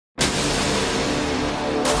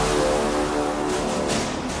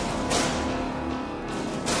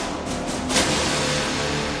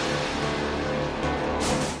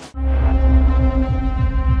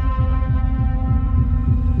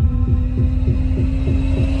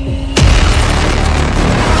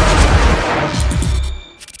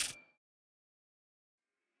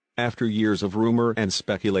After years of rumor and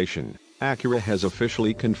speculation, Acura has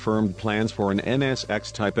officially confirmed plans for an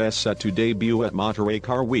NSX Type S set to debut at Monterey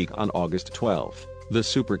Car Week on August 12. The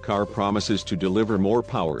supercar promises to deliver more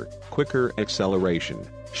power, quicker acceleration,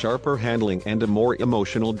 sharper handling and a more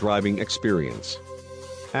emotional driving experience.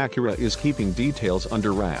 Acura is keeping details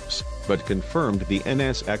under wraps, but confirmed the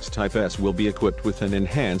NSX Type S will be equipped with an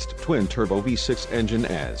enhanced twin-turbo V6 engine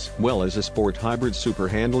as well as a sport hybrid super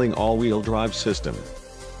handling all-wheel drive system.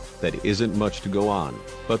 That isn't much to go on,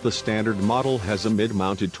 but the standard model has a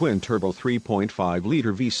mid-mounted twin-turbo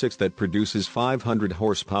 3.5-liter V6 that produces 500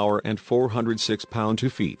 horsepower and 406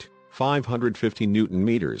 pound-feet, 550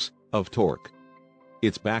 newton-meters, of torque.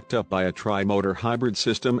 It's backed up by a tri-motor hybrid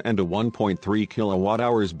system and a 1.3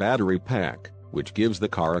 kilowatt-hours battery pack, which gives the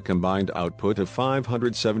car a combined output of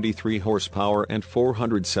 573 horsepower and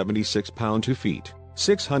 476 pound-feet,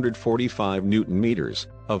 645 newton-meters,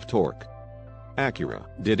 of torque. Acura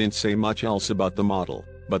didn't say much else about the model,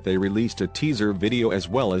 but they released a teaser video as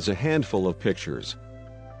well as a handful of pictures.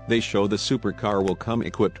 They show the supercar will come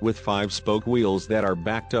equipped with 5-spoke wheels that are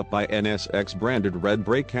backed up by NSX branded red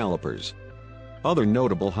brake calipers. Other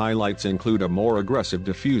notable highlights include a more aggressive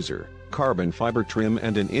diffuser, carbon fiber trim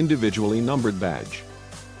and an individually numbered badge.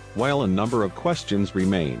 While a number of questions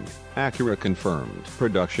remain, Acura confirmed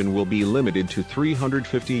production will be limited to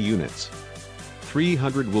 350 units.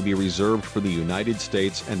 300 will be reserved for the United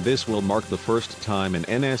States, and this will mark the first time an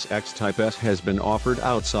NSX Type S has been offered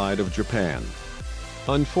outside of Japan.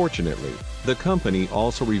 Unfortunately, the company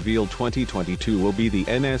also revealed 2022 will be the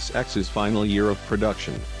NSX's final year of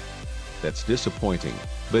production. That's disappointing,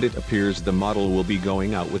 but it appears the model will be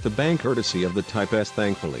going out with a bang courtesy of the Type S.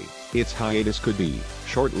 Thankfully, its hiatus could be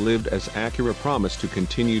short-lived as Acura promised to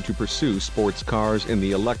continue to pursue sports cars in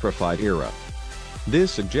the electrified era.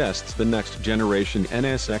 This suggests the next generation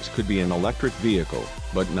NSX could be an electric vehicle,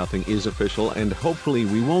 but nothing is official and hopefully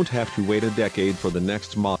we won't have to wait a decade for the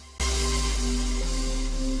next model.